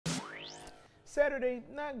Saturday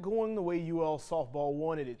not going the way UL softball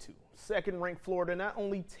wanted it to. Second-ranked Florida not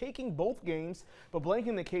only taking both games, but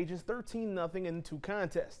blanking the Cajuns 13-0 in two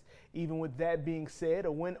contests. Even with that being said,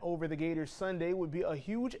 a win over the Gators Sunday would be a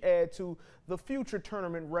huge add to the future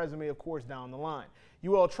tournament resume, of course, down the line.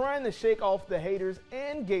 UL trying to shake off the haters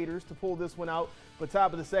and Gators to pull this one out, but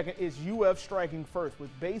top of the second is UF striking first with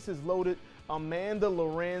bases loaded. Amanda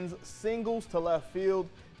Lorenz singles to left field.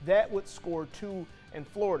 That would score two, and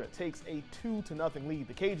Florida takes a 2-0 lead.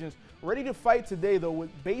 The Cajuns ready to fight today, though, with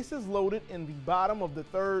bases loaded in the bottom of the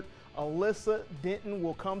third. Alyssa Denton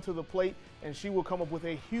will come to the plate, and she will come up with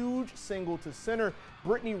a huge single to center.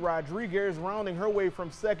 Brittany Rodriguez rounding her way from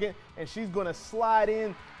second, and she's going to slide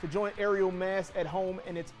in to join Ariel Mass at home,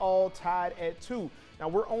 and it's all tied at 2. Now,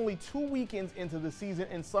 we're only 2 weekends into the season,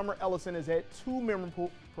 and Summer Ellison has had 2 memorable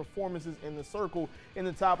performances in the circle. In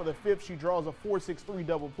the top of the 5th, she draws a 4-6-3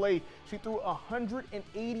 double play. She threw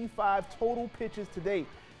 185 total pitches to date.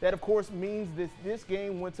 That, of course, means this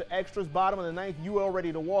game went to extras. Bottom of the 9th, UL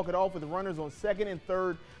ready to walk it off with the runners on second and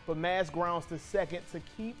third, but Mass grounds to second to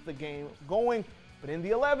keep the game going. But in the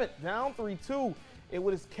 11th, down 3-2, it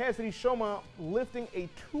was Cassidy Shoma lifting a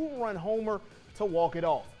 2-run homer to walk it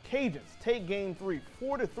off. Cajuns take game 3,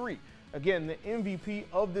 4-3. Again, the MVP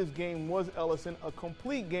of this game was Ellison, a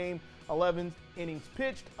complete game, 11 innings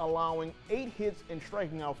pitched, allowing 8 hits and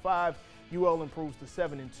striking out 5. UL improves to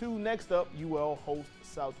 7-2. Next up, UL hosts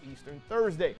Southeastern Thursday.